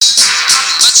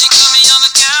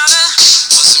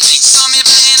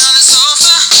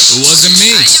It wasn't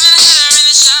me.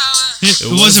 It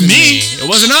wasn't me. It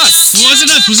wasn't us. It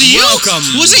wasn't us. Was it you? Welcome.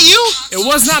 Was it you? It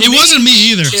was not me. It wasn't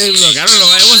me either. Look, I don't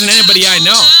know. It wasn't anybody I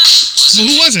know. Well,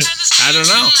 who was it? I don't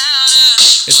know.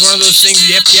 It's one of those things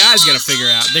the FBI's got to figure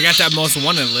out. They got that most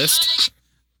wanted list.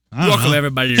 Welcome,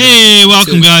 everybody.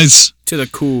 Welcome, guys. To the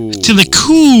Coolchives.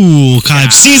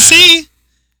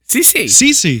 CC?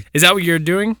 CC. Is that what you're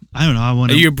doing? I don't know.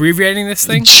 Are you abbreviating this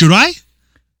thing? Should I?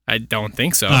 I don't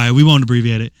think so. All right, we won't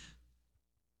abbreviate it.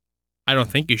 I don't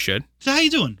think you should. So how you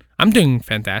doing? I'm doing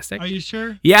fantastic. Are you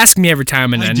sure? You ask me every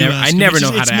time, and I never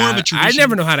know how to. I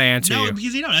never know how to answer you. No,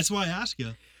 because you don't. That's why I ask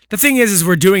you. The thing is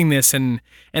we're doing this, and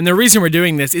the reason we're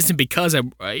doing this isn't because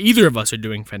either of us are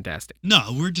doing fantastic.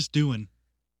 No, we're just doing.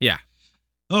 Yeah.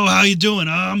 Oh, how you doing?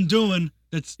 Oh, I'm doing.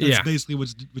 That's basically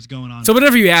what's going on. So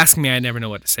whatever you ask me, I never know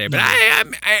what to say. But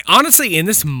I honestly, in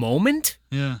this moment,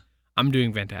 I'm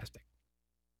doing fantastic.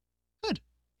 Good.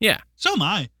 Yeah. So am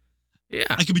I. Yeah.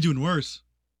 I could be doing worse.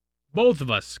 Both of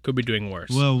us could be doing worse.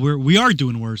 Well, we are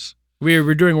doing worse.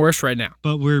 We're doing worse right now.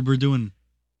 But we're doing.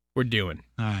 We're doing.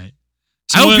 All right.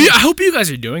 So I hope you guys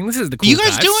are doing. This is the Coolchives. You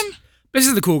guys doing? This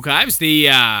is the Coolchives, the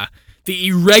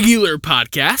irregular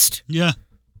podcast. Yeah.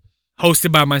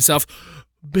 Hosted by myself,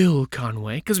 Bill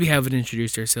Conway, because we haven't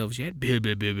introduced ourselves yet.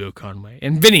 Bill Conway.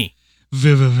 And Vinnie.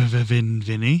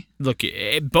 Vinnie. Look,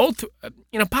 both,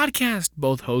 podcast,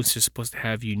 both hosts are supposed to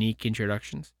have unique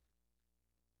introductions.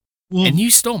 Well, and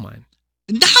you stole mine.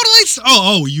 How do I?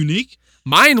 Oh, unique?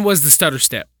 Mine was the stutter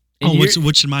step. And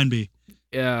what should mine be?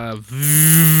 Vinnie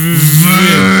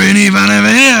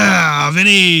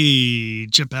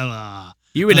Chapella.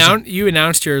 You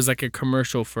announced yours like a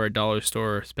commercial for a dollar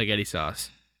store spaghetti sauce.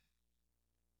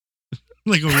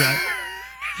 Like a rat.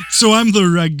 So I'm the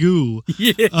ragu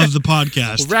of the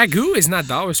podcast. Well, ragu is not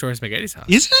dollar store spaghetti sauce.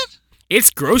 Isn't it? It's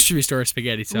grocery store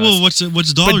spaghetti sauce. Well, what's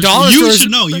dollar store? You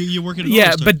should know. You work at a dollar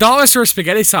store. Yeah, but dollar store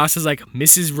spaghetti sauce is like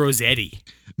Mrs. Rossetti.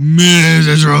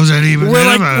 Mrs. Rossetti.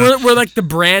 Where like the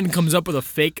brand comes up with a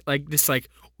fake, like this, like,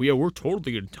 we're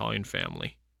totally an Italian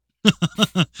family.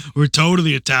 We're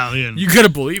totally Italian. You gotta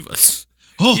believe us.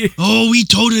 We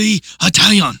totally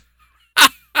Italian.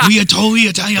 We are totally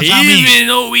Italian family. Even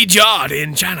though we jawed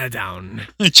in Chinatown.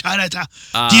 Chinatown.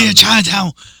 Dear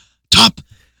Chinatown, top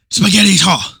spaghetti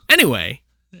sauce. Anyway,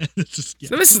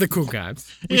 so this is the Coolchives.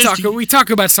 We talk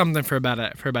about something for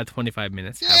about 25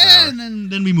 minutes. Yeah,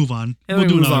 and then we move on. And we'll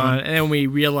move on, and then we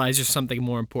realize there's something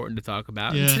more important to talk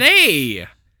about. Yeah. And today,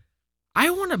 I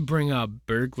want to bring up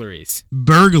burglaries.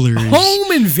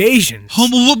 Home invasions.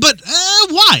 But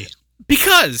why?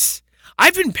 Because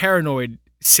I've been paranoid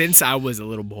since I was a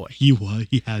little boy. He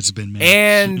has been,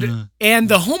 man. And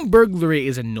the home burglary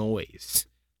is a noise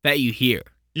that you hear.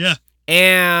 Yeah.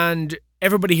 And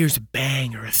everybody hears a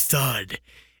bang or a thud.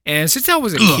 And since I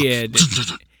was a kid,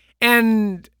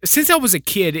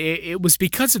 it was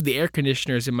because of the air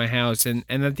conditioners in my house, and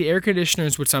that the air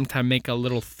conditioners would sometimes make a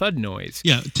little thud noise.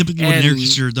 Yeah, typically what an air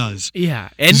conditioner does. Yeah,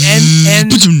 and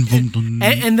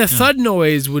the thud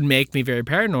noise would make me very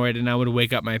paranoid, and I would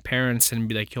wake up my parents and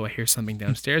be like, "Yo, I hear something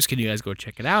downstairs. Can you guys go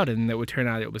check it out?" And it would turn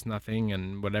out it was nothing,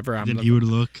 and whatever. Then you would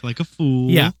look like a fool.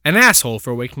 Yeah, an asshole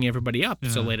for waking everybody up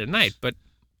so late at night. But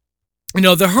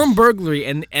the home burglary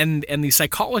and the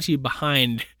psychology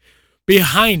behind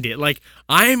it, like,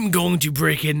 I'm going to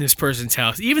break in this person's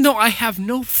house, even though I have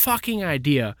no fucking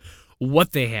idea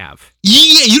what they have.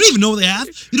 Yeah, you don't even know what they have.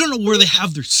 You don't know where they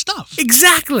have their stuff.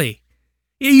 Exactly.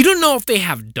 You don't know if they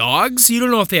have dogs. You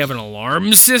don't know if they have an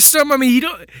alarm system. I mean, you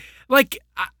don't, like,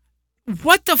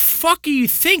 what the fuck are you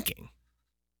thinking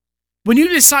when you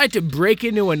decide to break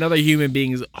into another human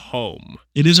being's home?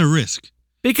 It is a risk.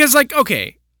 Because, like,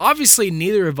 okay, obviously,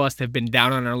 neither of us have been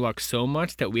down on our luck so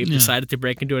much that we've decided to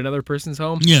break into another person's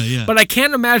home. Yeah. But I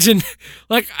can't imagine,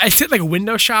 like, I said, like,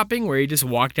 window shopping where you just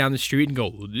walk down the street and go,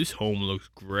 "Oh, this home looks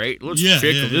great. Let's check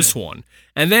this one."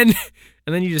 And then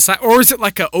you decide, or is it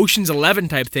like a Ocean's 11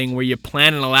 type thing where you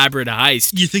plan an elaborate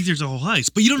heist? You think there's a whole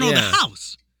heist, but you don't know the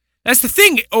house. That's the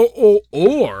thing.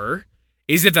 Or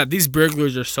is it that these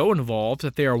burglars are so involved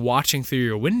that they are watching through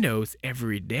your windows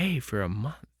every day for a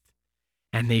month,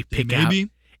 and they pick out.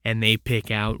 And they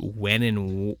pick out when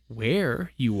and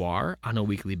where you are on a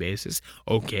weekly basis.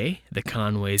 Okay, the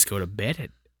Conways go to bed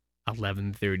at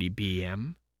 11:30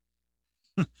 p.m.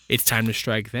 It's time to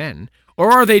strike then.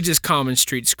 Or are they just common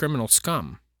street criminal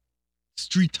scum?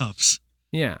 Street toughs.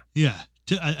 Yeah. Yeah.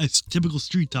 It's typical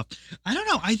street tough. I don't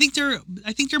know. I think they're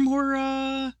more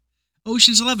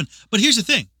Ocean's 11. But here's the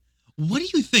thing. What do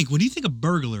you think? When you think of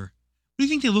burglar, what do you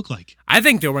think they look like? I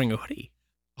think they're wearing a hoodie.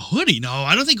 A hoodie? No,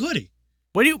 I don't think hoodie.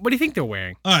 What do you think they're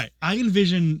wearing? All right, I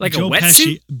envision like Joe a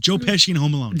wetsuit? Pesci in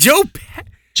Home Alone.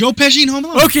 Joe Pesci and Home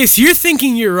Alone. Okay, so you're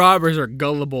thinking your robbers are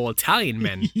gullible Italian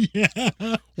men. Yeah.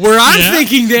 Where I'm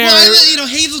thinking they're... Well,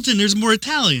 Hazleton, there's more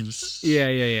Italians. Yeah.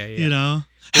 You know?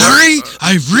 Harry,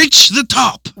 I've reached the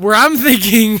top. Where I'm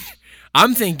thinking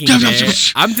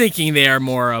they are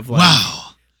more of like... Wow.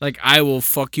 Like, I will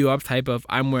fuck you up type of,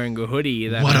 I'm wearing a hoodie.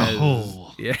 What a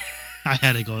hole. Yeah. I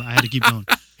had to keep going.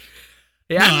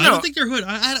 Yeah, no, I don't think they're hood.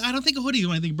 I don't think of hoodies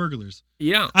when I think burglars.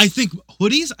 Yeah. I think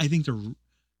hoodies,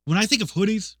 when I think of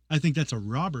hoodies, I think that's a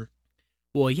robber.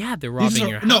 Well, yeah, they're robbing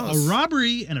your house. No, a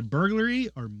robbery and a burglary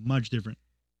are much different.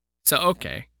 So,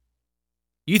 okay.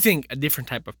 You think a different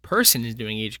type of person is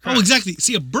doing each crime. Oh, exactly.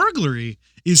 See, a burglary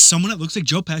is someone that looks like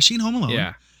Joe Pesci in Home Alone.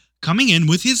 Yeah. Coming in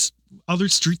with his other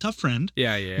street tough friend.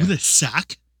 Yeah. With a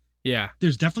sack. Yeah.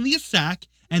 There's definitely a sack,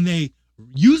 and they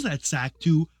use that sack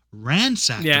to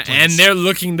ransack the place. And they're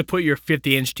looking to put your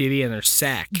 50-inch TV in their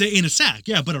sack. In a sack,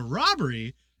 yeah. But a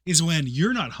robbery is when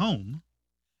you're not home,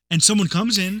 and someone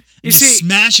comes in and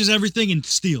smashes everything and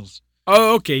steals.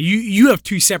 Oh, okay. You have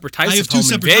two separate types of home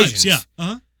invasions. I have two separate types, yeah.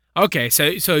 Uh-huh. Okay,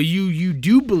 so you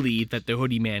do believe that the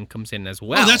hoodie man comes in as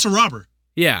well. Oh, that's a robber.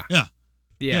 Yeah.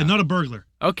 Yeah, not a burglar.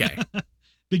 Okay.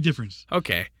 Big difference.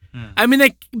 Okay. Yeah. I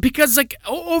mean, because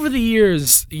over the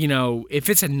years, if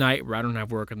it's a night where I don't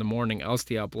have work in the morning, I'll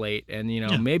stay up late, and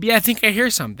maybe I think I hear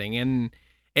something,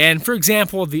 and for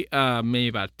example, maybe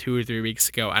about 2 or 3 weeks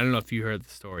ago, I don't know if you heard the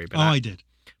story, but I did.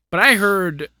 But I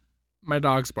heard my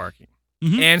dogs barking,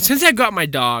 and since I got my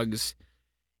dogs,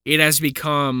 it has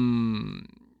become,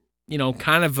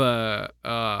 kind of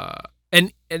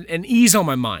an ease on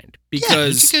my mind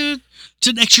because it's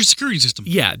an extra security system.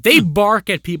 Yeah, they bark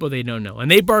at people they don't know,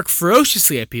 and they bark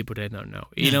ferociously at people they don't know.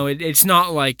 It's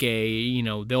not like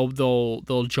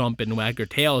they'll jump and wag their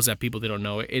tails at people they don't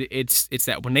know. It's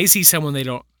that when they see someone they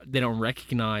don't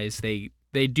recognize, they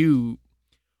do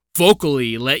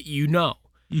vocally let you know.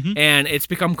 Mm-hmm. And it's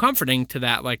become comforting to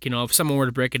that, if someone were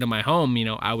to break into my home,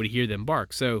 I would hear them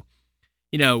bark. So,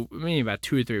 maybe about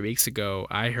 2 or 3 weeks ago,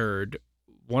 I heard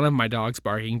one of my dogs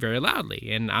barking very loudly,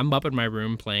 and I'm up in my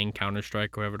room playing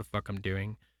Counter-Strike or whatever the fuck I'm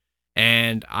doing,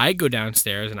 and I go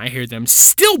downstairs and I hear them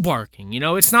still barking.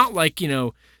 It's not like,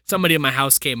 somebody in my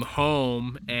house came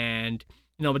home and,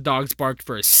 the dogs barked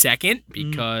for a second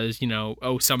because,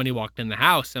 somebody walked in the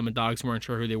house and the dogs weren't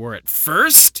sure who they were at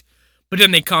first, but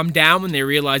then they calmed down when they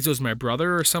realized it was my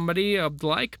brother or somebody of the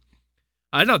like.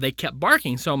 I don't know, they kept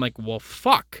barking, so I'm like, well,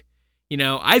 fuck.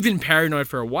 I've been paranoid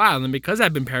for a while, and because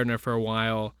I've been paranoid for a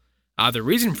while, the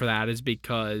reason for that is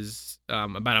because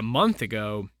about a month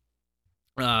ago,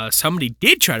 somebody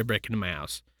did try to break into my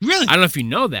house. Really? I don't know if you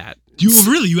know that.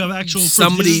 You have actual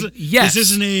somebody? Yes.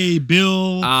 This isn't a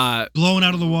bill blown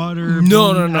out of the water.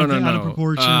 No. Out of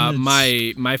proportion.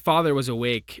 My father was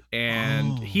awake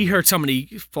and he heard somebody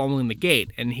fumbling the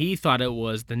gate, and he thought it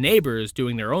was the neighbors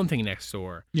doing their own thing next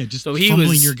door. Yeah, just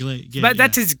fumbling your gate.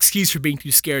 That's his excuse for being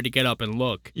too scared to get up and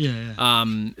look. Yeah.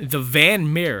 The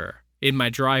van mirror in my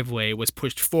driveway was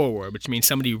pushed forward, which means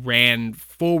somebody ran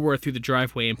forward through the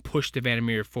driveway and pushed the van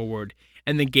mirror forward,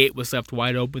 and the gate was left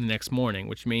wide open the next morning,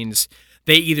 which means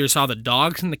they either saw the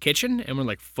dogs in the kitchen and were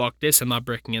like, fuck this, I'm not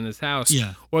breaking in this house.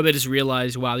 Yeah. Or they just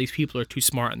realized, wow, these people are too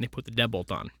smart, and they put the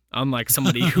deadbolt on. Unlike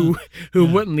somebody who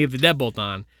wouldn't leave the deadbolt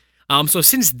on. So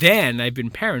since then, I've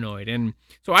been paranoid. And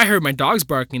so I heard my dogs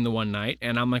barking the one night,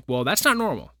 and I'm like, well, that's not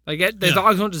normal. The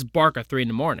dogs don't just bark at 3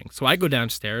 a.m. So I go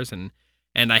downstairs, and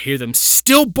I hear them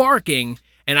still barking,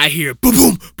 and I hear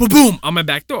boom, boom, boom on my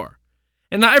back door.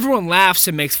 And now everyone laughs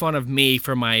and makes fun of me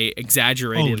for my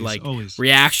exaggerated always.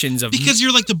 reactions of because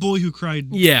you're like the boy who cried.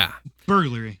 Yeah,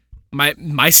 burglary, my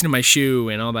mice in my shoe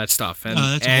and all that stuff. And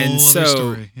that's a whole other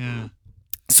story. Yeah.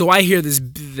 So I hear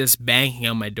this banging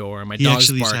on my door, and my dog's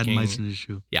barking. He actually had mice in his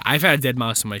shoe. Yeah, I've had a dead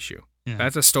mouse in my shoe. Yeah.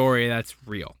 That's a story that's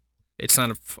real. It's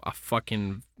not a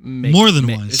fucking more than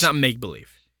once. It's not make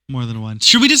believe. More than once.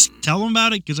 Should we just tell them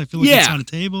about it? Because I feel like it's on a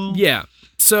table. Yeah.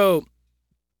 So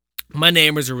my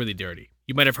neighbors are really dirty.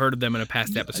 You might have heard of them in a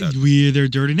past episode. They're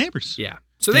dirty neighbors. Yeah.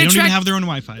 So they don't even have their own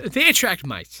Wi-Fi. They attract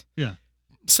mice. Yeah.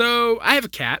 So I have a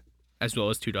cat as well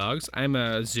as 2 dogs. I'm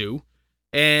a zoo.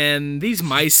 And these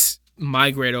mice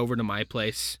migrate over to my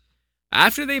place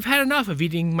after they've had enough of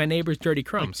eating my neighbor's dirty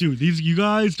crumbs. Like, dude, you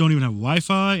guys don't even have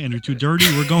Wi-Fi and they're too dirty.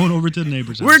 We're going over to the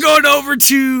neighbor's house. We're going over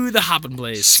to the hopping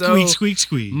place. Squeak, squeak,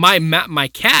 squeak. My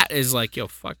cat is like, yo,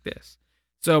 fuck this.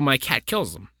 So my cat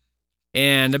kills them.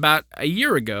 And about a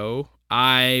year ago,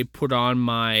 I put on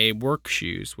my work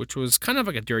shoes, which was kind of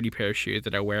like a dirty pair of shoes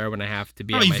that I wear when I have to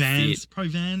be on my feet.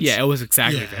 Probably Vans. Yeah, it was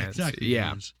exactly Vans. Exactly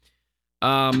yeah.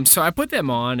 Vans. So I put them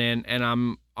on and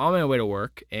I'm on my way to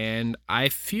work, and I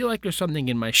feel like there's something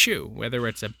in my shoe, whether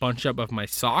it's a bunch up of my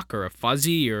sock or a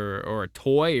fuzzy or a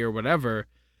toy or whatever.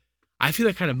 I feel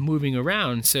like kind of moving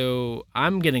around, so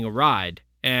I'm getting a ride,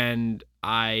 and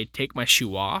I take my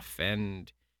shoe off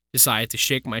and decide to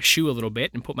shake my shoe a little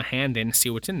bit and put my hand in and see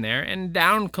what's in there, and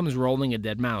down comes rolling a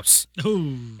dead mouse.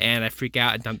 Oh. And I freak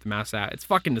out and dump the mouse out. It's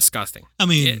fucking disgusting. I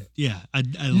mean, yeah.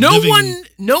 No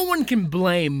one can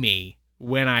blame me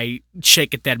when I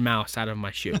shake a dead mouse out of my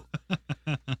shoe.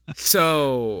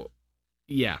 So,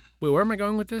 yeah. Wait, where am I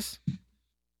going with this?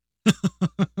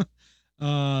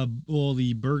 Well,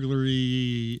 the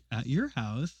burglary at your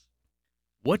house.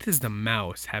 What does the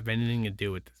mouse have anything to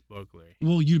do with this burglary?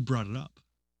 Well, you brought it up.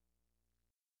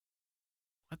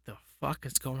 What the fuck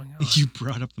is going on? You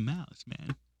brought up the mouse,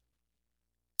 man.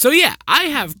 So, yeah, I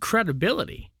have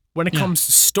credibility when it comes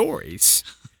to stories,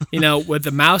 with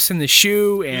the mouse in the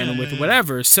shoe and with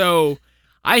whatever. So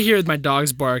I hear my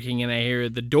dogs barking and I hear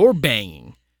the door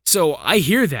banging. So I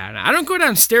hear that. I don't go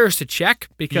downstairs to check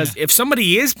because if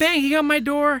somebody is banging on my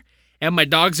door and my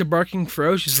dogs are barking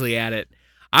ferociously at it,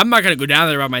 I'm not going to go down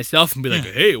there by myself and be like,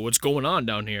 hey, what's going on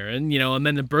down here? And, and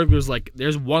then the burglar's like,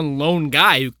 there's one lone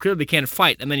guy who clearly can't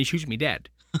fight, and then he shoots me dead.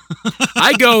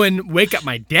 I go and wake up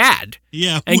my dad.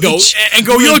 Yeah. And go,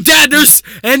 yo, Dad, there's...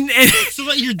 and So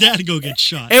let your dad go get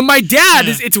shot. And my dad,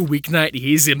 it's a weeknight.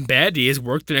 He's in bed. He has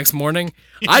work the next morning.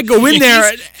 I go in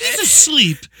there. He's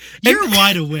asleep. You're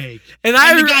wide awake. And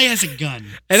the guy has a gun.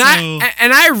 And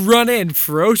I run in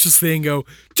ferociously and go,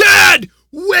 Dad!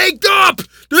 Wake up!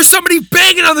 There's somebody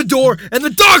banging on the door, and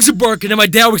the dogs are barking. And my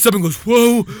dad wakes up and goes,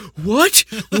 whoa, what?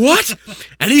 What?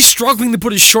 And he's struggling to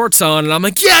put his shorts on, and I'm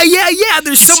like, yeah.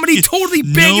 There's somebody totally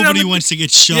banging. Nobody wants to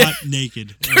get shot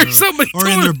naked or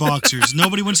in their boxers.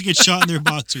 Nobody wants to get shot in their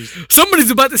boxers. Somebody's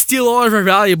about to steal all of our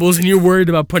valuables, and you're worried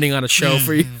about putting on a show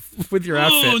for you with your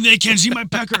outfit. Oh, they can't see my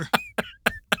pecker.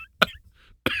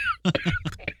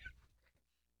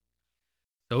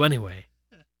 So anyway,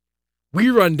 we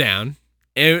run down.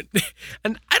 And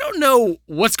I don't know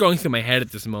what's going through my head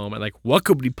at this moment. Like, what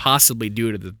could we possibly do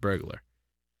to this burglar?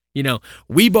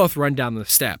 We both run down the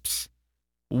steps.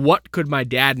 What could my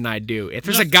dad and I do? If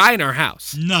there's a guy in our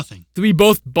house. Nothing. Do we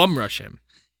both bum rush him?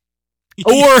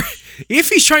 Or if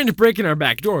he's trying to break in our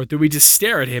back door, do we just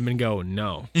stare at him and go,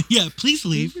 no? Yeah, please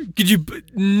leave. Could you?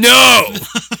 No!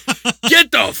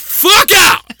 Get the fuck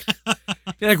out!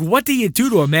 You're like, what do you do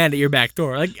to a man at your back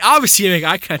door? Like, obviously you make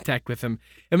eye contact with him.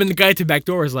 And then the guy at the back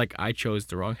door is like, I chose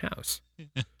the wrong house.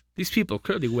 These people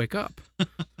clearly wake up.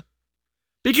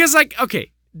 Because,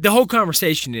 the whole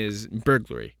conversation is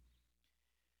burglary.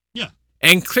 Yeah.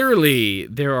 And clearly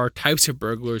there are types of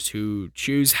burglars who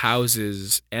choose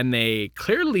houses and they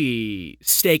clearly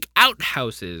stake out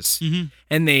houses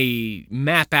and they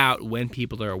map out when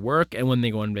people are at work and when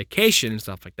they go on vacation and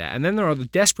stuff like that. And then there are the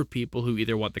desperate people who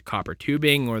either want the copper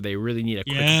tubing or they really need a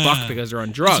quick buck because they're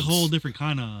on drugs. It's a whole different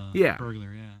kind of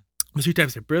burglar, There's two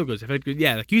types of burglars.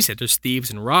 Like you said, there's thieves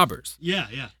and robbers. Yeah.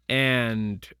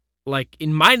 And...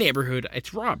 in my neighborhood,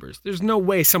 it's robbers. There's no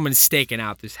way someone's staking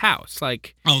out this house.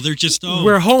 They're just,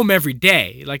 we're home every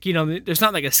day. There's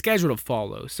not a schedule to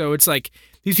follow. So it's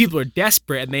these people are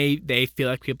desperate and they feel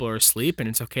like people are asleep and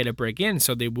it's okay to break in.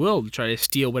 So they will try to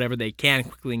steal whatever they can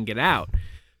quickly and get out.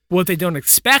 But what they don't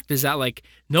expect is that,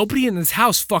 nobody in this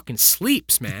house fucking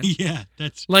sleeps, man. Yeah,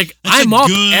 that's I'm up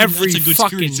every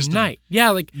fucking night.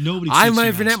 Yeah, nobody I'm up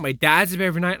every night. My dad's up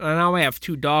every night. And now I have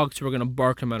two dogs who are going to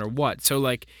bark no matter what. So,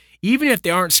 even if they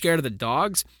aren't scared of the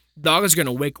dogs are going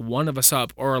to wake one of us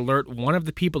up or alert one of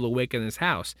the people awake in this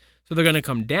house. So they're going to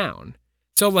come down.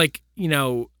 So,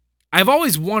 I've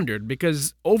always wondered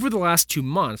because over the last 2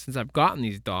 months since I've gotten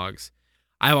these dogs,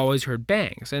 I've always heard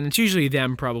bangs. And it's usually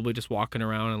them probably just walking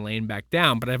around and laying back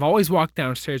down. But I've always walked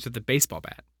downstairs with a baseball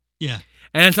bat. Yeah.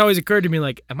 And it's always occurred to me,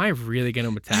 am I really going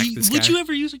to attack this guy? Would you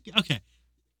ever use it? Okay.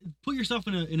 Put yourself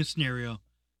in a scenario.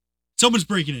 Someone's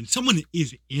breaking in. Someone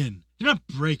is in. They're not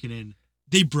breaking in.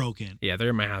 They broke in. Yeah, they're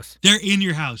in my house. They're in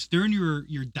your house. They're in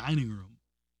your dining room.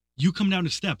 You come down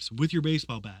the steps with your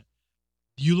baseball bat.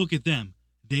 You look at them.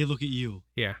 They look at you.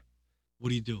 Yeah. What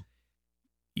do you do?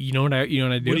 You know what I do?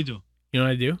 What do you do? You know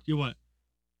what I do? You what?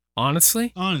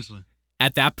 Honestly?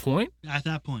 At that point?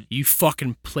 You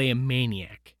fucking play a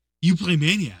maniac. You play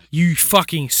maniac? You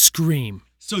fucking scream.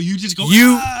 So you just go,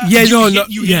 you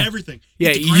hit everything.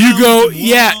 Yeah, you go,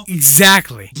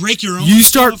 exactly. Break your own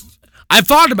stuff. I've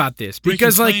thought about this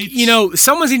because, plates.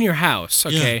 someone's in your house,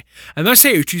 okay? Yeah. And let's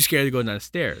say you're too scared to go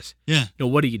downstairs. Yeah.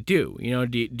 What do? Do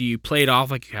you play it off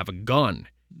like you have a gun?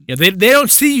 They don't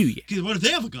see you yet. What if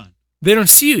they have a gun? They don't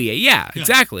see you yet. Yeah,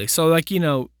 exactly. So,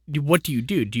 what do?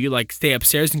 Do you like stay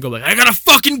upstairs and go like, I got a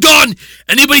fucking gun!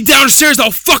 Anybody downstairs,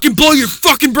 I'll fucking blow your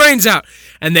fucking brains out!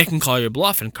 And they can call your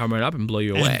bluff and come right up and blow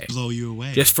you away.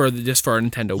 Just for a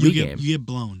Nintendo Wii game. You get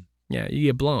blown. Yeah, you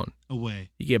get blown. Away.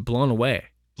 You get blown away.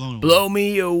 Blow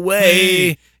me away.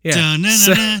 Hey. Yeah.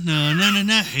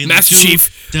 Hey, Master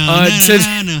Chief. Cortana.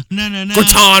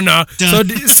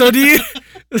 So do you...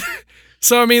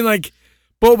 So, I mean, like...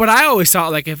 But what I always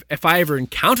thought, like, if I ever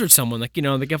encountered someone, like, you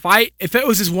know, like, if it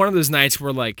was just one of those nights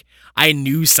where, like, I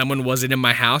knew someone wasn't in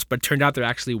my house, but it turned out there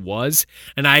actually was,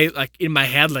 and I, like, in my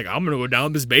head, like, I'm gonna go down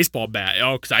with this baseball bat,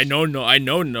 because I know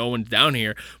no one's down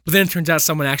here. But then it turns out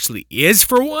someone actually is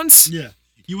for once. Yeah.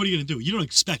 What are you gonna do? You don't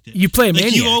expect it. You play a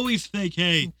maniac. You always think,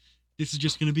 hey, this is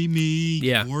just gonna be me,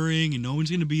 worrying, and no one's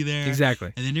gonna be there.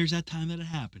 Exactly. And then there's that time that it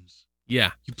happens.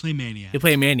 Yeah. You play maniac.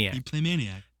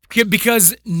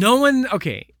 Because no one,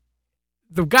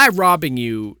 the guy robbing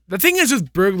you, the thing is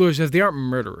with burglars is they aren't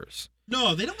murderers.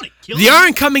 No, they don't want to kill you. They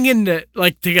aren't coming in to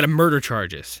get a murder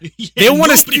charges.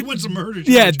 Nobody wants a murder charge.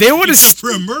 Yeah, they want to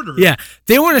for a murderer. Yeah,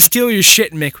 they want to steal your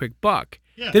shit and make a quick buck.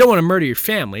 Yeah. They don't want to murder your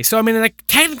family. So, I mean, like,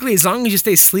 technically, as long as you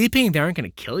stay sleeping, they aren't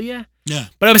going to kill you. Yeah.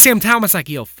 But at the same time, it's like,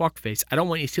 yo, fuckface, I don't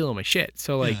want you stealing my shit.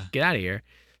 So, like, get out of here.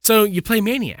 So, you play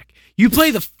maniac. You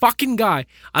play the fucking guy.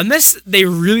 Unless they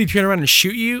really turn around and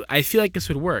shoot you, I feel like this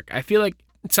would work. I feel like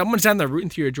someone's down there rooting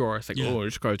through your drawer. It's like, oh,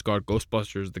 this guy's got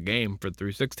Ghostbusters, the game, for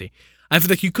 360. I feel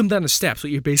like you come down the steps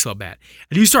with your baseball bat,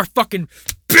 and you start fucking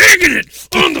banging it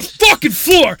on the fucking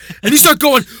floor, and you start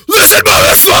going, listen,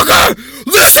 motherfucker!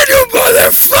 Listen, you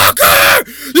motherfucker!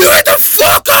 You get the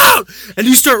fuck out! And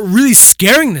you start really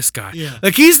scaring this guy. Yeah.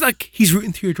 He's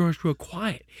rooting through your drawers real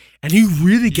quiet. And you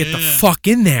really get the fuck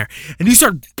in there. And you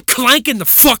start clanking the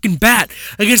fucking bat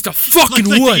against the fucking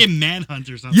wood. Like a manhunt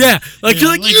or something. Yeah. You're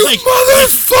like, you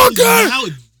motherfucker! Now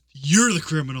you're the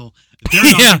criminal. They're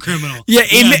not the criminal. Yeah,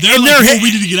 they're like,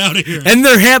 we need to get out of here. In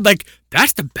their head, like,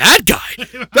 that's the bad guy.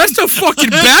 That's the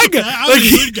fucking bad guy. I'm the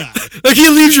good guy. Like, he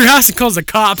leaves your house and calls the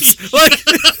cops. Like,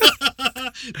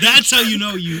 that's how you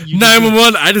know you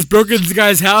 911, I just broke into this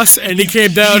guy's house, and he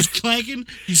came down. He's clanking.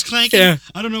 Yeah.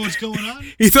 I don't know what's going on.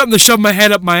 He threatened to shove my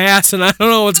head up my ass, and I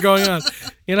don't know what's going on.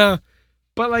 You know?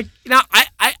 But, like, you know,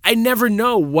 I never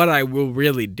know what I will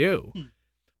really do.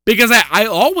 Because I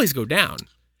always go down.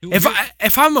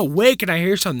 If I'm awake and I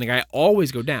hear something, I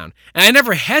always go down. And I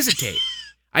never hesitate.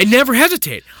 I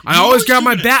always grab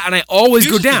my bat, and I always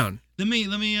go down. Let me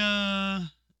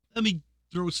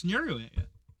throw a scenario at you.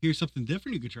 Here's something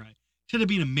different you could try. Instead of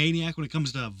being a maniac when it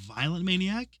comes to a violent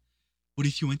maniac, what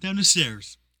if you went down the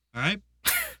stairs? All right?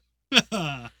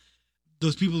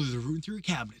 Those people are rooting through your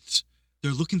cabinets.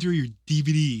 They're looking through your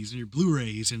DVDs and your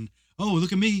Blu-rays, and, oh,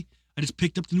 look at me. I just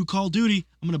picked up the new Call of Duty.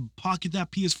 I'm going to pocket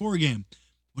that PS4 game.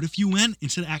 What if you went,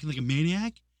 instead of acting like a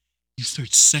maniac, you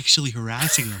start sexually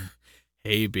harassing them?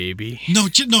 Hey, baby. No,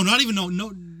 not even, no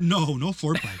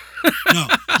foreplay. No,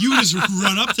 you just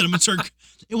run up to them and start,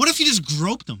 what if you just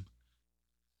groped them?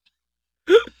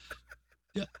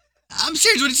 I'm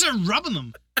serious, what if you start rubbing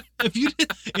them?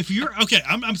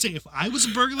 I'm saying, if I was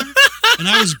a burglar, and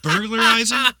I was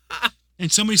burglarizing,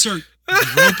 and somebody started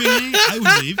groping me, I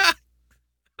would leave.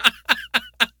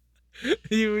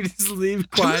 You would just leave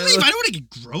quietly. I don't want to get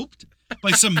groped by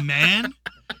some man.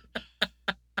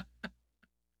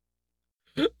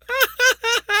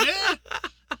 Yeah.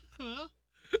 Well,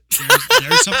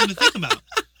 there's something to think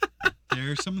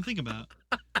about.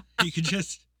 You could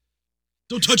just,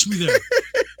 don't touch me there.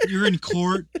 You're in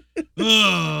court.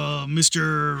 Oh,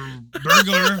 Mr.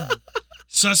 Burglar.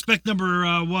 Suspect number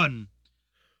 1.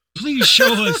 Please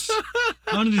show us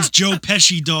on this Joe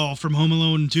Pesci doll from Home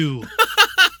Alone 2.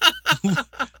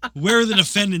 Where the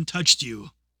defendant touched you.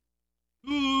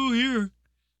 Ooh, here.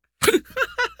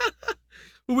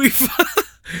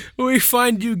 We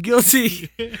find you guilty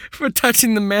for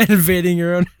touching the man invading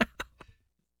your own house.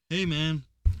 Hey, man.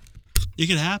 It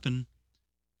could happen.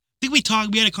 I think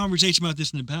we had a conversation about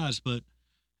this in the past, but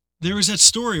there was that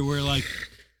story where, like,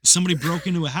 somebody broke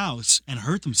into a house and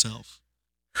hurt themselves.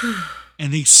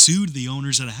 And they sued the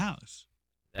owners of the house.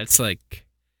 That's like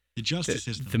the justice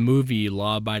system. The movie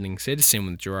Law Abiding Citizen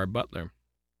with Gerard Butler,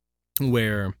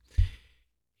 where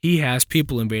he has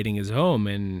people invading his home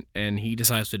and he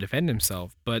decides to defend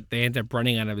himself, but they end up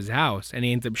running out of his house and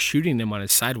he ends up shooting them on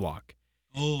his sidewalk.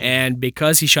 Oh. And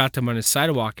because he shot them on his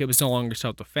sidewalk, it was no longer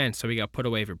self-defense, so he got put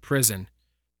away for prison.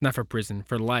 Not for prison,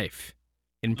 for life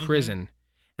in prison.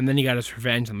 And then he got his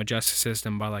revenge on the justice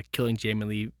system by killing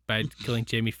Jamie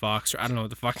Foxx, or I don't know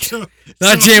what the fuck.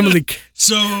 Jamie Lee.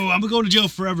 So I'm gonna go to jail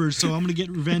forever. So I'm gonna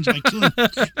get revenge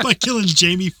by killing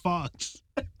Jamie Foxx,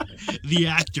 the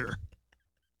actor.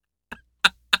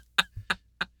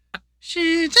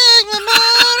 She take my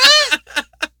money.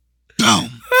 Boom.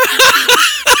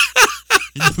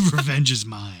 The revenge is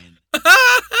mine.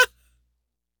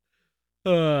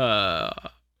 Well.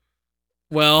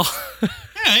 All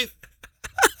right.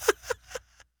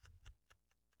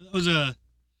 That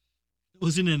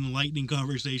was an enlightening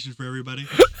conversation for everybody.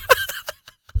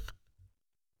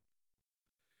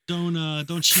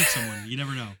 Don't shoot someone. You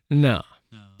never know. No.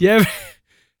 No. Do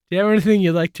you have anything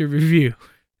you'd like to review?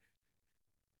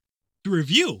 To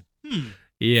review?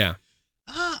 Yeah.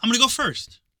 I'm gonna go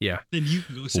first. Yeah. Then you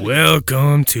can go second.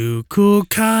 Welcome to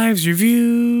Coolchives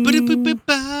Review.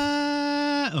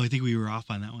 Oh, I think we were off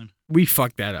on that one. We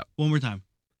fucked that up. One more time.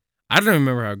 I don't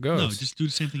remember how it goes. No, just do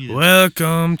the same thing you did.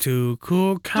 Welcome to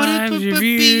Coolchives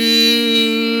Reviews.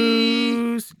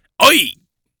 Oi!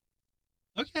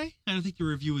 Okay. I don't think the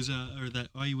review was or that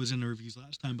Oi was in the reviews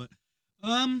last time, but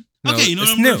No, okay, you know what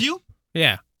it's I'm gonna review?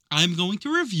 Yeah. I'm going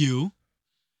to review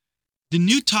the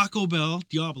new Taco Bell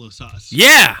Diablo sauce.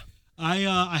 Yeah.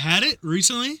 I had it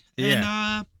recently, and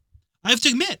I have to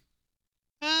admit,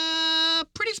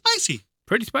 pretty spicy.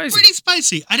 Pretty spicy. Pretty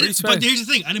spicy. Pretty spicy. But here's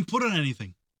the thing: I didn't put it on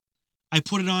anything. I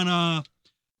put it on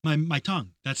my tongue.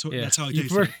 That's how I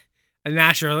tasted it.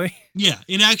 Naturally. Yeah.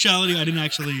 In actuality, I didn't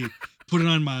actually put it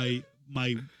on my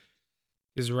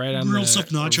It's right on grilled the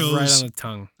stuffed nachos. Right on the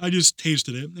tongue. I just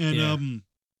tasted it, and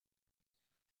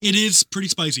it is pretty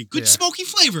spicy. Good smoky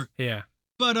flavor. Yeah.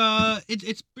 But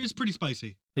it's pretty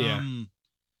spicy. Yeah.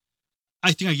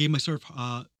 I think I gave myself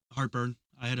heartburn.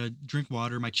 I had to drink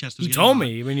water. My chest was. You told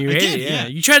me when you ate it. Yeah.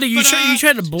 You tried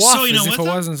to bluff so you know as if what, it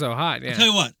though? wasn't so hot. Yeah. I'll tell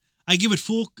you what. I give it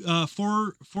full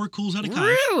four cools out of 5.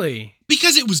 Really?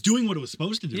 Because it was doing what it was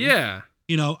supposed to do. Yeah.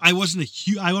 You know, I wasn't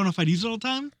I don't know if I'd use it all the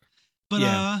time, but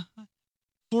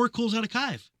 4 cools out of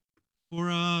 5 for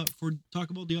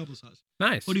Taco Bell Diablo sauce.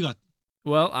 Nice. What do you got?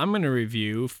 Well, I'm going to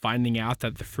review finding out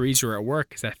that the freezer at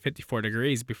work is at 54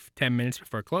 degrees 10 minutes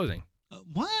before closing.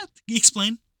 What?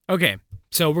 Explain. Okay,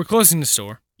 so we're closing the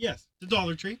store. Yes, the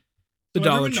Dollar Tree. The So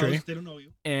Dollar everyone Tree. knows, they don't know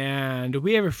you. And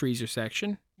we have a freezer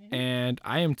section. And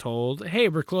I am told, hey,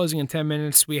 we're closing in 10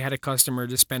 minutes. We had a customer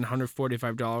to spend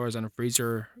 $145 on a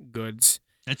freezer goods.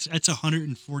 That's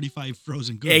 145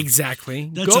 frozen goods. Exactly.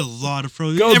 That's a lot of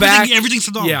frozen. Everything's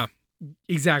 $1. Yeah,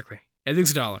 exactly.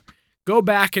 Everything's $1. Go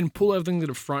back and pull everything to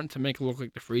the front to make it look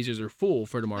like the freezers are full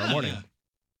for tomorrow morning. Yeah.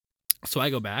 So I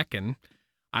go back and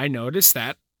I notice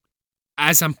that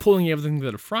as I'm pulling everything to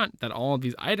the front, that all of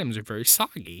these items are very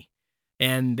soggy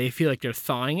and they feel like they're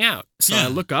thawing out. So I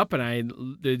look up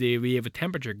and we have a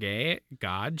temperature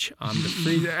gauge on the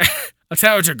freezer. A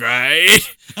temperature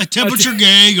gauge. A temperature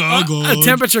gauge. A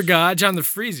temperature gauge on the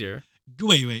freezer.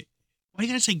 Wait. Why you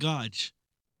gotta say gauge?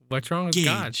 What's wrong with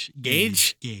gauge?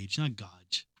 Gauge? Gauge, not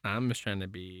gauge. I'm just trying to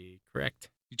be correct.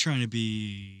 You're trying to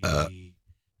be.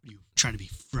 You trying to be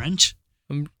French?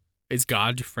 Is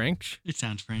gauge French? It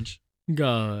sounds French.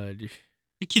 Gauge.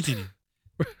 Continue.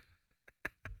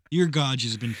 Your gauge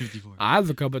has been 54. I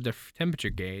look up at the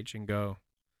temperature gauge and go,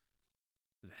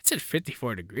 that's at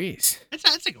 54 degrees. That's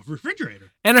like a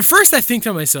refrigerator. And at first I think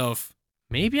to myself,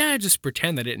 maybe I just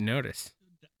pretend I didn't notice.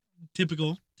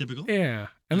 Typical. Yeah.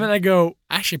 And then I go,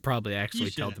 I should probably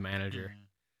tell the manager.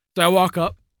 So I walk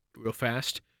up real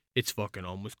fast. It's fucking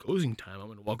almost closing time. I'm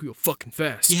going to walk real fucking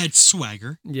fast. You had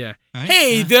swagger. Yeah. Right?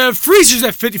 Hey, the freezer's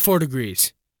at 54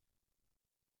 degrees.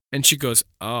 And she goes,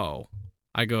 oh.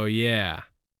 I go, yeah.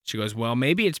 She goes, well,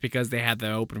 maybe it's because they had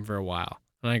that open for a while.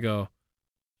 And I go,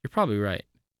 you're probably right.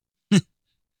 3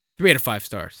 out of 5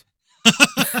 stars.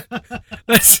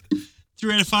 That's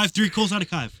 3 out of 5, 3 cools out of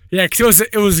 5. Yeah, because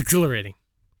it was exhilarating.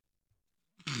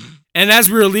 And as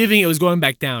we were leaving, it was going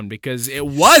back down because it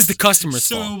was the customer's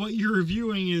fault. So what you're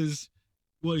reviewing is,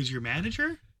 what is your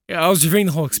manager? Yeah, I was reviewing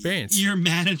the whole experience. Your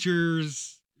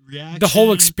manager's reaction. The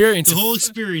whole experience. The whole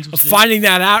experience of finding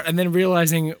that out and then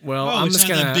realizing, well, I'm it's just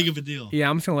not gonna. that big of a deal. Yeah,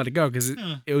 I'm just gonna let it go because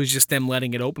it was just them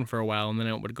letting it open for a while and then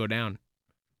it would go down.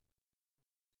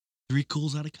 3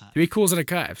 cools out of 5. 3 cools out of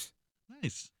 5.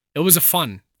 Nice. It was a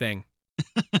fun thing.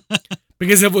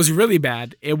 Because if it was really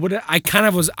bad, it would. I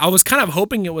was kind of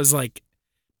hoping it was like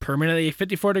permanently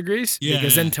 54 degrees. Yeah.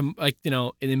 Because then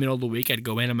in the middle of the week, I'd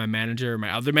go in and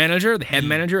my other manager, the head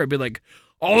manager, I'd be like,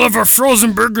 all of our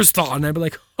frozen burgers thaw, and I'd be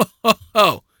like,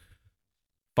 ho.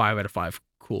 5 out of 5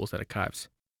 cools out of 5.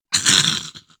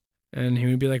 And he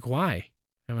would be like, why?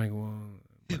 I'm like, well.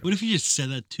 What if you just said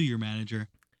that to your manager?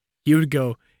 He would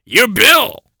go, you're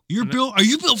Bill. Are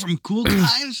you Bill from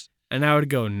Coolchives? And I would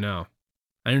go, no.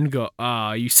 I would go,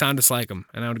 you sound just like him.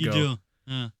 And I would go, You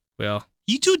do. Well.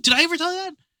 You do? Did I ever tell you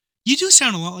that? You do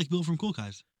sound a lot like Bill from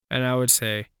Coolchives. And I would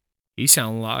say, you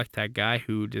sound a lot like that guy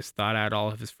who just thought out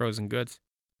all of his frozen goods.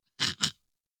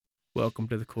 Welcome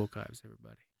to the Coolchives,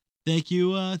 everybody. Thank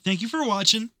you for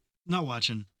watching. Not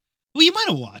watching. Well, you might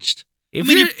have watched.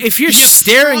 If you're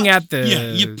staring at the...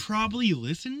 Yeah, you probably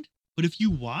listened. But if you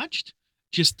watched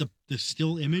just the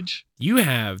still image... You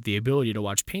have the ability to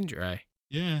watch paint dry.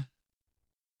 Yeah.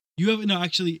 You have,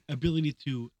 ability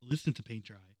to listen to paint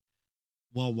dry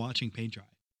while watching paint dry.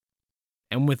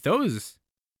 And with those,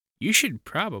 you should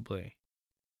probably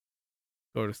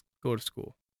go to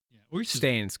school. Yeah, or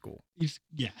stay in school. You should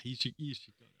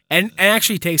go. And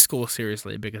actually take school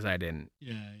seriously, because I didn't.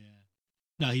 Yeah.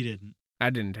 No, he didn't. I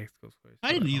didn't take school seriously.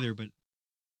 I didn't either, but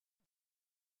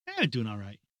doing all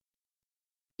right.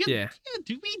 Yeah.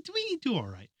 We do all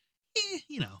right.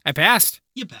 I passed.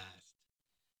 You passed.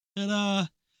 But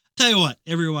tell you what,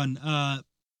 everyone,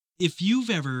 if you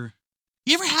ever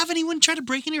have anyone try to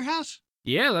break into your house?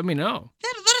 Yeah, let me know.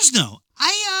 Let us know.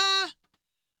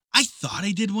 I thought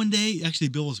I did one day. Actually,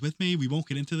 Bill was with me. We won't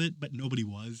get into it, but nobody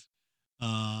was.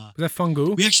 Was that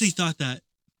Fungu? We actually thought that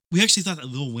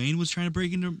Lil Wayne was trying to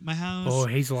break into my house. Oh,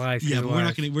 Hazel Eyes. Yeah, but we're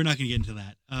not gonna get into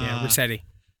that. Yeah, Rossetti.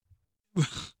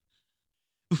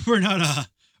 We're not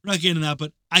getting into that.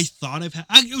 But I thought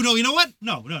no, you know what?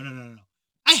 No.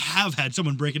 I have had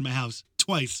someone break in my house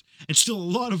twice and steal a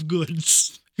lot of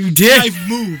goods. You did? I've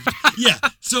moved. Yeah.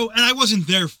 So, and I wasn't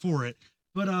there for it.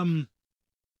 But,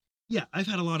 yeah, I've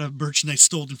had a lot of merchandise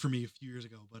stolen from me a few years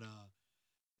ago. But,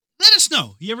 let us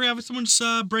know. You ever have someone's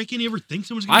break in? You ever think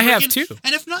someone's going to break in? I have too.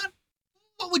 And if not,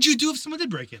 what would you do if someone did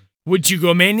break in? Would you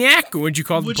go maniac? Or would you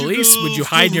call the police? Would you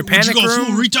hide in your panic room? Would you go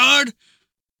full retard?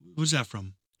 What's that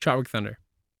from? Tropic Thunder.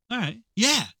 All right.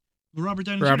 Yeah. Robert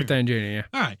Downey Jr. Robert Downey Jr., yeah.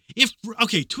 All right.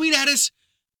 Tweet at us.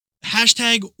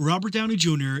 Hashtag Robert Downey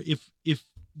Jr. If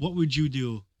what would you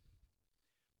do?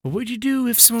 What would you do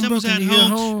if someone broke at into your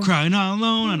home? Crying all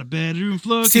alone on a bedroom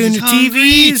floor, stealing your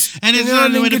TVs, and the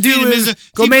only thing to do is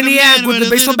go maniac with a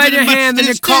baseball bat in your hand, then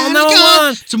you call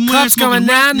 911. Cops coming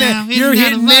down there. You're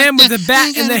hitting them with a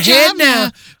bat in the head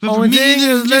now. Only thing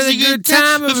is a good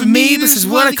time, but for me, this is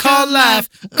what I call life.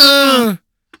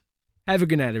 Have a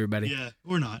good night, everybody. Yeah,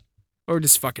 or not. Or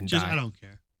just fucking die. I don't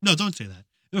care. No, don't say that.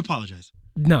 Apologize.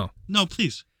 No,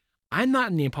 please. I'm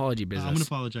not in the apology business. I'm gonna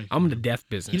apologize. I'm in the death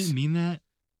business. He didn't mean that.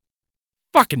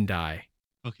 Fucking die.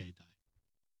 Okay, die.